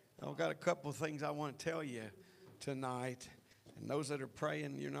 I've got a couple of things I want to tell you tonight. And those that are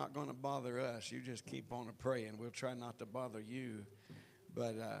praying, you're not going to bother us. You just keep on praying. We'll try not to bother you.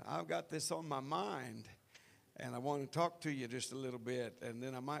 But I've got this on my mind, and I want to talk to you just a little bit. And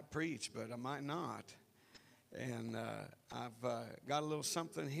then I might preach, but I might not. And I've got a little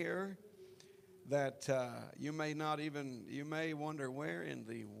something here that you may wonder, where in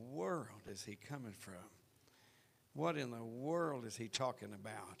the world is he coming from? What in the world is he talking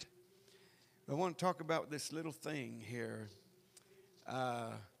about? I want to talk about this little thing here.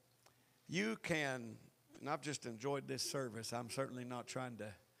 You can, and I've just enjoyed this service. I'm certainly not trying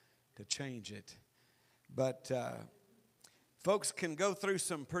to change it. But folks can go through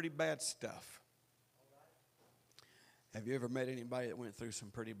some pretty bad stuff. Have you ever met anybody that went through some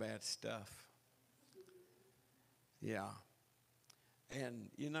pretty bad stuff? Yeah.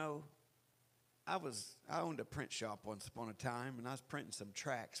 And, you know, I owned a print shop once upon a time, and I was printing some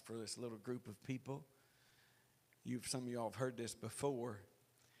tracts for this little group of people. Some of y'all have heard this before.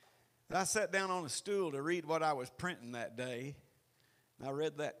 And I sat down on a stool to read what I was printing that day, and I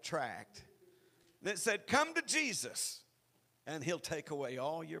read that tract. And it said, "Come to Jesus, and he'll take away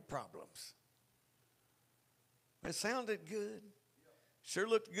all your problems." It sounded good. Sure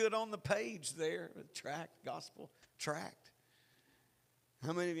looked good on the page there, tract, gospel tract.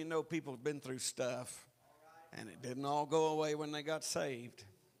 How many of you know people have been through stuff and it didn't all go away when they got saved?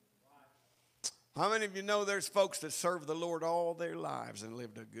 How many of you know there's folks that served the Lord all their lives and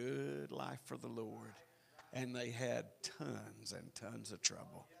lived a good life for the Lord, and they had tons and tons of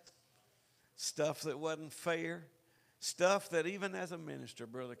trouble? Stuff that wasn't fair, stuff that even as a minister,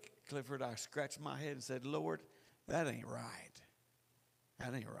 Brother Clifford, I scratched my head and said, Lord, that ain't right.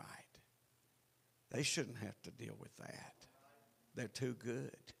 That ain't right. They shouldn't have to deal with that. They're too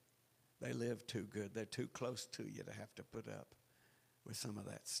good. They live too good. They're too close to you to have to put up with some of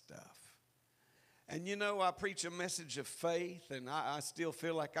that stuff. And you know, I preach a message of faith, and I still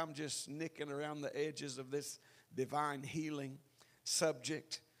feel like I'm just nicking around the edges of this divine healing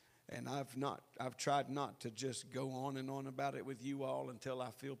subject. And I've tried not to just go on and on about it with you all until I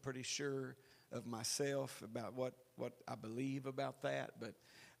feel pretty sure of myself about what I believe about that. But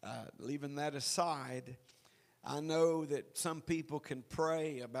leaving that aside, I know that some people can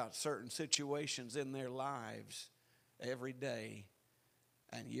pray about certain situations in their lives every day,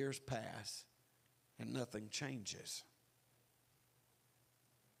 and years pass, and nothing changes.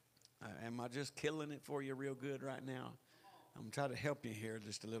 Am I just killing it for you real good right now? I'm trying to help you here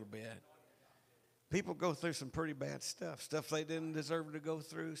just a little bit. People go through some pretty bad stuff they didn't deserve to go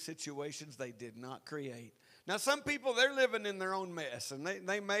through, situations they did not create. Now, some people, they're living in their own mess, and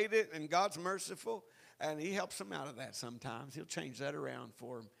they made it, and God's merciful, and He helps them out of that sometimes. He'll change that around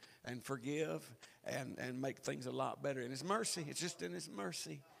for them and forgive and make things a lot better. In His mercy, it's just in His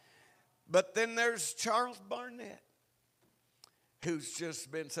mercy. But then there's Charles Barnett, who's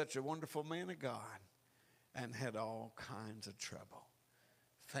just been such a wonderful man of God and had all kinds of trouble.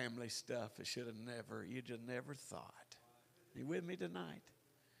 Family stuff that you just never thought. You with me tonight?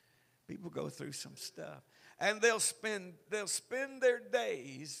 People go through some stuff. And they'll spend their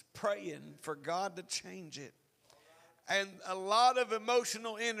days praying for God to change it. And a lot of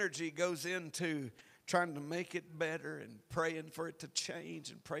emotional energy goes into trying to make it better and praying for it to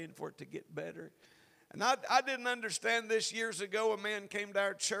change and praying for it to get better. And I didn't understand this years ago. A man came to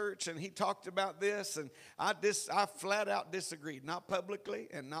our church and he talked about this, and I flat out disagreed. Not publicly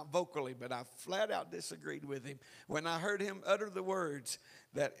and not vocally, but I flat out disagreed with him when I heard him utter the words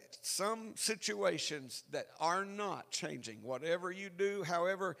that some situations that are not changing, whatever you do,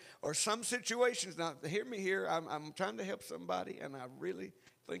 however, or some situations, now hear me here, I'm trying to help somebody, and I really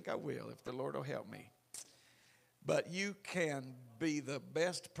think I will if the Lord will help me. But you can be the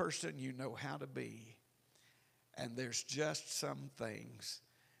best person you know how to be, and there's just some things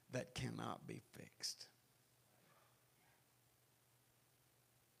that cannot be fixed.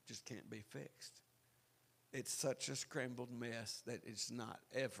 Just can't be fixed. It's such a scrambled mess that it's not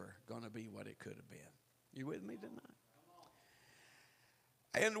ever going to be what it could have been. You with me tonight?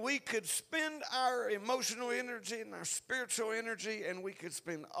 And we could spend our emotional energy and our spiritual energy, and we could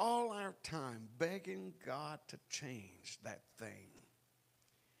spend all our time begging God to change that thing.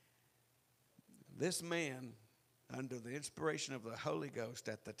 This man, under the inspiration of the Holy Ghost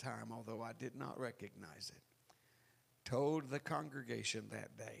at the time, although I did not recognize it, told the congregation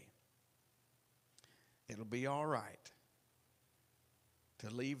that day, it'll be all right to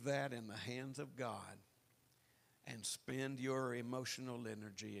leave that in the hands of God and spend your emotional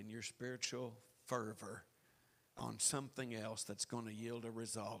energy and your spiritual fervor on something else that's going to yield a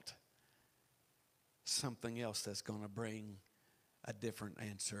result, something else that's going to bring a different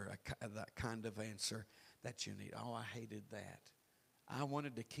answer, that kind of answer that you need. Oh, I hated that. I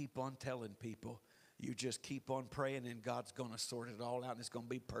wanted to keep on telling people, you just keep on praying and God's going to sort it all out and it's going to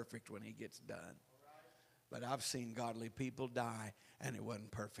be perfect when He gets done. But I've seen godly people die and it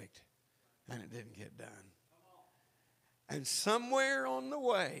wasn't perfect and it didn't get done. And somewhere on the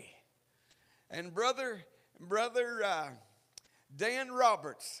way, and brother Dan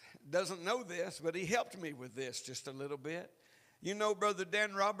Roberts doesn't know this, but he helped me with this just a little bit. You know, Brother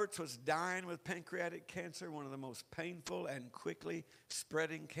Dan Roberts was dying with pancreatic cancer, one of the most painful and quickly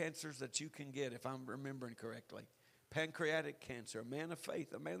spreading cancers that you can get, if I'm remembering correctly. Pancreatic cancer, a man of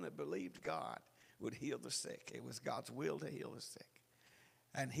faith, a man that believed God would heal the sick. It was God's will to heal the sick.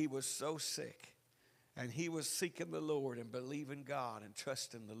 And he was so sick. And he was seeking the Lord and believing God and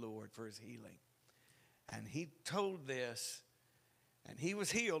trusting the Lord for his healing. And he told this, and he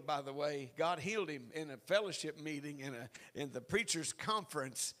was healed, by the way. God healed him in a fellowship meeting in the preacher's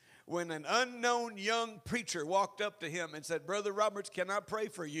conference when an unknown young preacher walked up to him and said, Brother Roberts, can I pray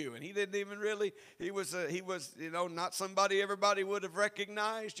for you? And he didn't even really, he was not somebody everybody would have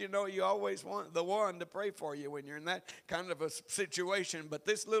recognized. You know, you always want the one to pray for you when you're in that kind of a situation. But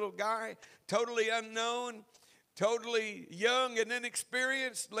this little guy, totally unknown, totally young and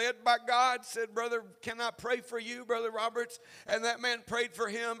inexperienced, led by God, said, "Brother, can I pray for you, Brother Roberts?" And that man prayed for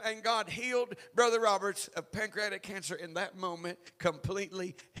him, and God healed Brother Roberts of pancreatic cancer in that moment,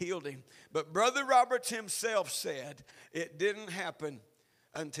 completely healed him. But Brother Roberts himself said, it didn't happen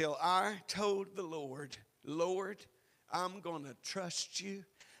until I told the Lord, "Lord, I'm going to trust you.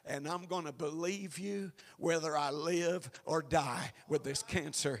 And I'm going to believe you whether I live or die with this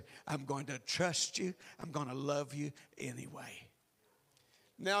cancer. I'm going to trust you. I'm going to love you anyway."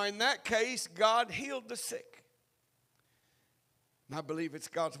 Now, in that case, God healed the sick. And I believe it's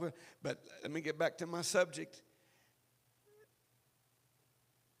God's will. But let me get back to my subject.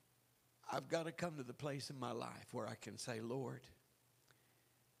 I've got to come to the place in my life where I can say, "Lord,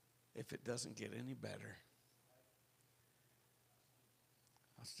 if it doesn't get any better,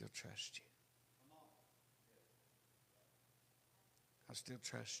 I'll still trust you. I'll still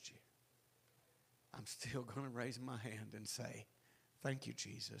trust you. I'm still going to raise my hand and say, thank you,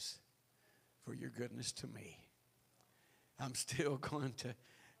 Jesus, for your goodness to me. I'm still going to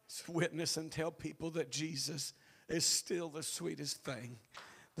witness and tell people that Jesus is still the sweetest thing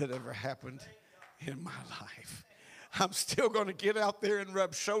that ever happened in my life. I'm still going to get out there and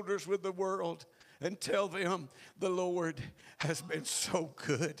rub shoulders with the world and tell them the Lord has been so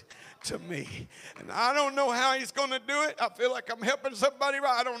good to me. And I don't know how he's going to do it. I feel like I'm helping somebody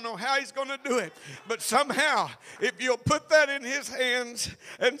right. I don't know how he's going to do it. But somehow, if you'll put that in his hands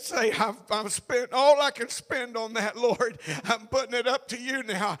and say, I've spent all I can spend on that, Lord. I'm putting it up to you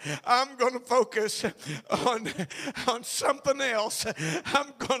now. I'm going to focus on something else.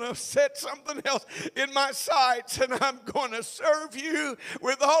 I'm going to set something else in my sights, and I'm going to serve you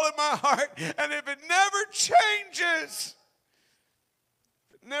with all of my heart. And if it never changes,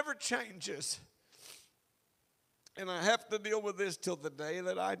 and I have to deal with this till the day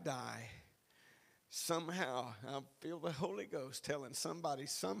that I die, somehow I feel the Holy Ghost telling somebody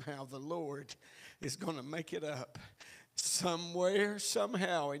somehow the Lord is going to make it up. Somewhere,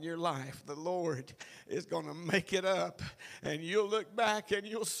 somehow in your life, the Lord is going to make it up. And you'll look back and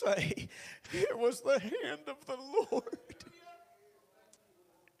you'll say, it was the hand of the Lord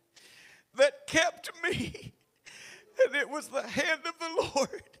that kept me. And it was the hand of the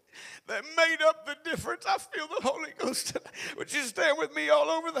Lord that made up the difference. I feel the Holy Ghost tonight. Would you stand with me all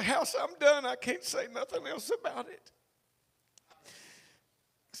over the house? I'm done. I can't say nothing else about it.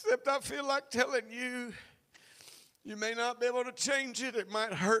 Except I feel like telling you, you may not be able to change it. It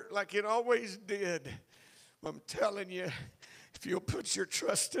might hurt like it always did. I'm telling you, if you'll put your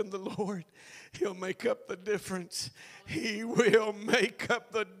trust in the Lord, he'll make up the difference. He will make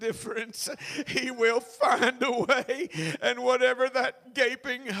up the difference. He will find a way. And whatever that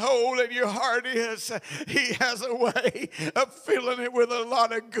gaping hole in your heart is, he has a way of filling it with a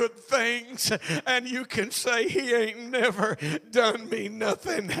lot of good things. And you can say, he ain't never done me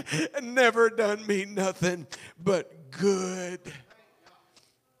nothing, never done me nothing but good.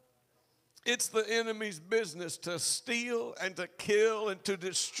 It's the enemy's business to steal and to kill and to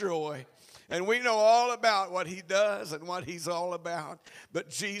destroy. And we know all about what he does and what he's all about. But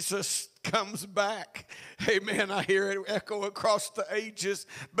Jesus comes back. Amen. I hear it echo across the ages.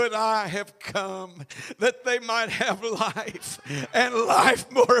 But I have come that they might have life and life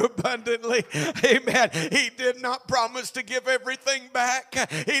more abundantly. Amen. He did not promise to give everything back.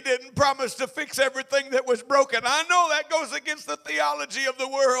 He didn't promise to fix everything that was broken. I know that goes against the theology of the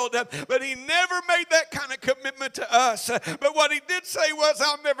world, but he never made that kind of commitment to us. But what he did say was,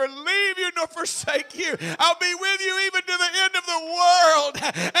 I'll never leave you nor forsake you. I'll be with you even to the end of the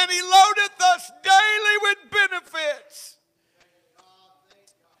world. And he loadeth us daily with benefits.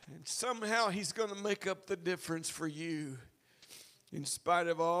 And somehow he's going to make up the difference for you in spite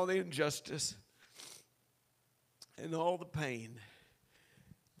of all the injustice and all the pain.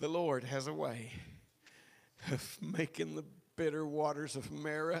 The Lord has a way of making the bitter waters of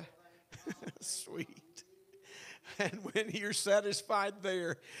Marah sweet. And when you're satisfied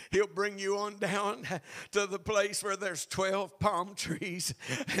there, he'll bring you on down to the place where there's 12 palm trees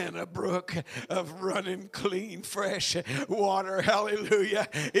and a brook of running clean, fresh water. Hallelujah.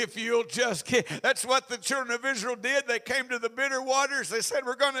 If you'll just get, that's what the children of Israel did. They came to the bitter waters. They said,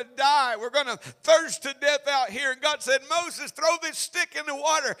 we're going to die. We're going to thirst to death out here. And God said, Moses, throw this stick in the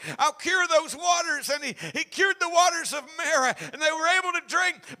water. I'll cure those waters. And he cured the waters of Marah. And they were able to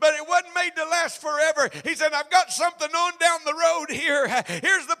drink, but it wasn't made to last forever. He said, I've got something on down the road here.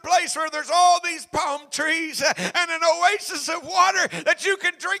 Here's the place where there's all these palm trees and an oasis of water that you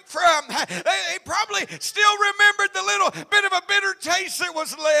can drink from. They probably still remembered the little bit of a bitter taste that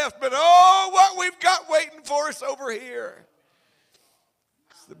was left, but oh, what we've got waiting for us over here.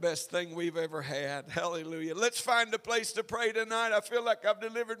 The best thing we've ever had. Hallelujah. Let's find a place to pray tonight. I feel like I've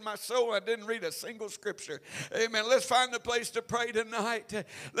delivered my soul. I didn't read a single scripture. Amen. Let's find a place to pray tonight.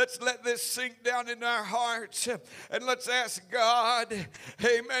 Let's let this sink down in our hearts. And let's ask God,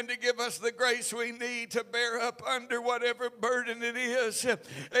 amen, to give us the grace we need to bear up under whatever burden it is,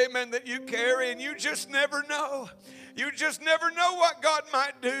 amen, that you carry. And you just never know. You just never know what God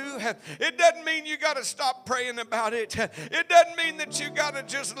might do. It doesn't mean you got to stop praying about it. It doesn't mean that you got to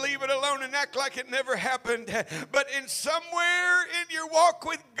just leave it alone and act like it never happened. But in somewhere in your walk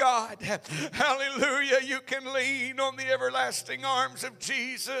with God, hallelujah, you can lean on the everlasting arms of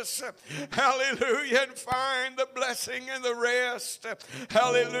Jesus. Hallelujah, and find the blessing and the rest.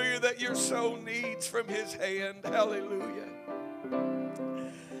 Hallelujah, that your soul needs from His hand. Hallelujah.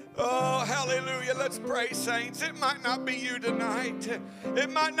 Oh, hallelujah. Let's pray, saints. It might not be you tonight. It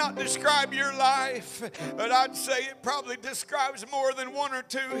might not describe your life, but I'd say it probably describes more than one or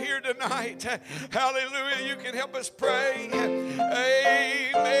two here tonight. Hallelujah. You can help us pray.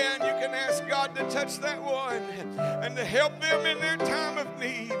 Amen. You can ask God to touch that one and to help them in their time of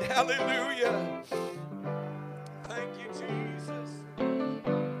need. Hallelujah.